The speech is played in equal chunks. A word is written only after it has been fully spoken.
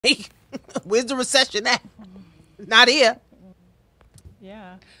Where's the recession at? Not here.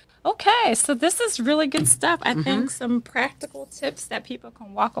 Yeah. Okay, so this is really good stuff. I think some practical tips that people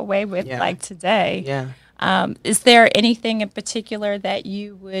can walk away with, Yeah. like today. Yeah. Is there anything in particular that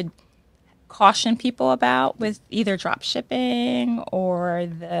you would caution people about with either drop shipping or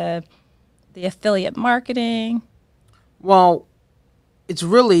the affiliate marketing? Well, it's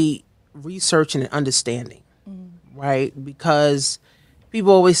really researching and understanding, right? Because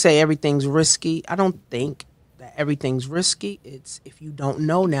people always say everything's risky. I don't think that everything's risky. It's if you don't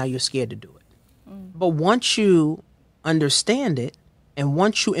know now, you're scared to do it. But once you understand it and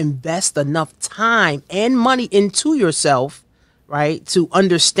once you invest enough time and money into yourself, right, to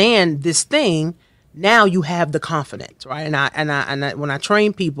understand this thing, now you have the confidence, right? And I when I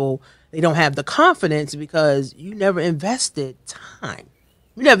train people, they don't have the confidence because you never invested time.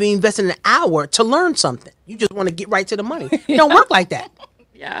 You never invested an hour to learn something. You just want to get right to the money. It don't work like that.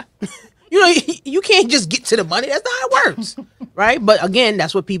 Yeah. You know, you can't just get to the money. That's not how it works, right? But again,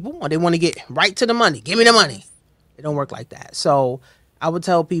 that's what people want. They want to get right to the money. Give me the money. It don't work like that. So I would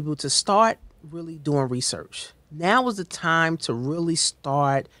tell people to start really doing research. Now is the time to really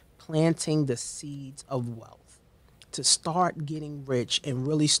start planting the seeds of wealth, to start getting rich and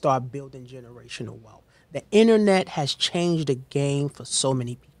really start building generational wealth. The internet has changed the game for so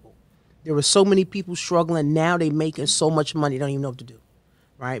many people. There were so many people struggling. Now they're making so much money, they don't even know what to do.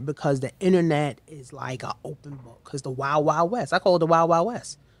 Right? Because the internet is like an open book. Because the wild, wild west. I call it the wild, wild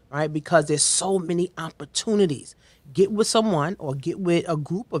west. Right? Because there's so many opportunities. Get with someone or get with a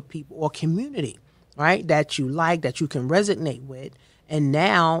group of people or community, right? That you like, that you can resonate with. And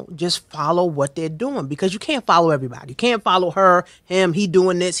now just follow what they're doing. Because you can't follow everybody. You can't follow her, him, he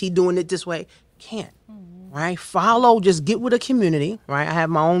doing this, he doing it this way. Can't. Right? Follow, just get with a community. Right? I have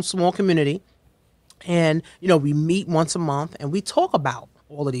my own small community. And, you know, we meet once a month and we talk about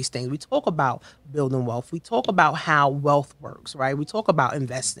all of these things. We talk about building wealth. We talk about how wealth works, right? We talk about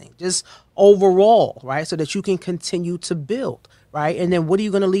investing, just overall, right? So that you can continue to build, right? And then what are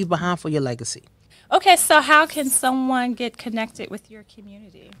you going to leave behind for your legacy? Okay, so how can someone get connected with your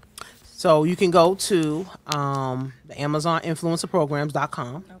community? So you can go to the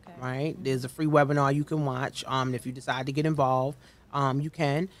AmazonInfluencerPrograms.com, Okay. right? There's a free webinar you can watch. If you decide to get involved, you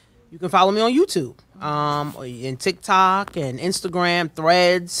can. You can follow me on YouTube, or in TikTok and Instagram,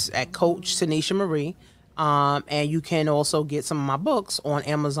 Threads at Coach Tanisha Marie. And you can also get some of my books on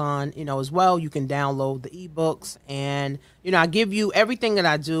Amazon, you know, as well. You can download the ebooks. And, you know, I give you everything that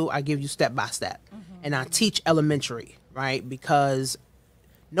I do. I give you step by step. And I teach elementary, right? Because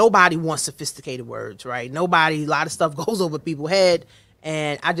nobody wants sophisticated words, right? A lot of stuff goes over people's head.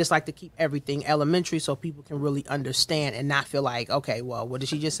 And I just like to keep everything elementary so people can really understand and not feel like, okay, well, what did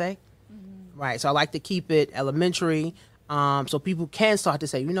she just say? Right. So I like to keep it elementary so people can start to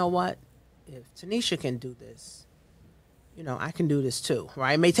say, you know what? If Tanisha can do this, you know, I can do this too.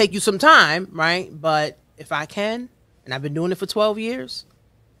 Right. It may take you some time. Right. But if I can, and I've been doing it for 12 years,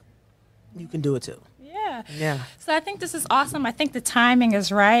 you can do it too. Yeah. Yeah. So I think this is awesome. I think the timing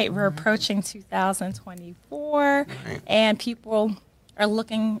is right. We're approaching 2024, and people are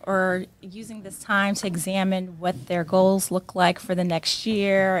looking or using this time to examine what their goals look like for the next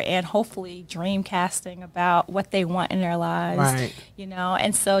year and hopefully dream casting about what they want in their lives. Right. You know,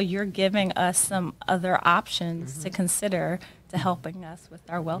 and so you're giving us some other options to consider to helping us with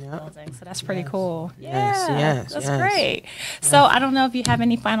our wealth building. So that's pretty cool. Yes, That's yes. great. So I don't know if you have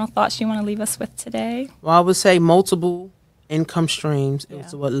any final thoughts you want to leave us with today. Well, I would say multiple income streams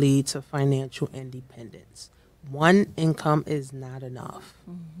is Yeah. what lead to financial independence. One income is not enough,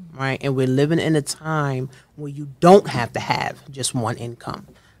 right? And we're living in a time where you don't have to have just one income,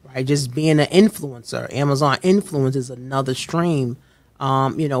 right? Just being an influencer, Amazon influence is another stream,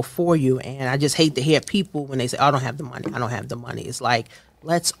 you know, for you. And I just hate to hear people when they say, oh, I don't have the money. I don't have the money. It's like,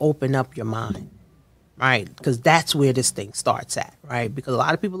 let's open up your mind, right? Because that's where this thing starts at, right? Because a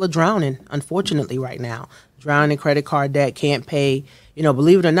lot of people are drowning, unfortunately, right now. Drowning in credit card debt, can't pay. You know,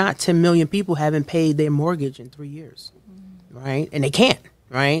 believe it or not, 10 million people haven't paid their mortgage in 3 years, right? And they can't,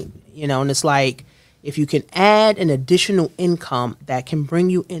 right? You know, and it's like, if you can add an additional income that can bring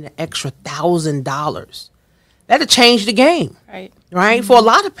you in an extra $1,000, that'll change the game, right? For a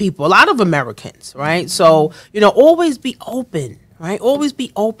lot of people, a lot of Americans, right? So, you know, always be open, right? Always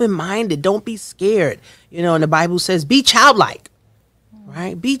be open-minded. Don't be scared. You know, and the Bible says, be childlike.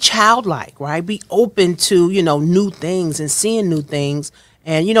 Right? Be childlike, right? Be open to, you know, new things and seeing new things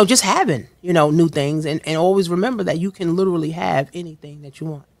and, you know, just having, you know, new things and always remember that you can literally have anything that you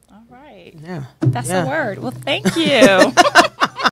want. All right. Yeah. That's a word. Well, thank you.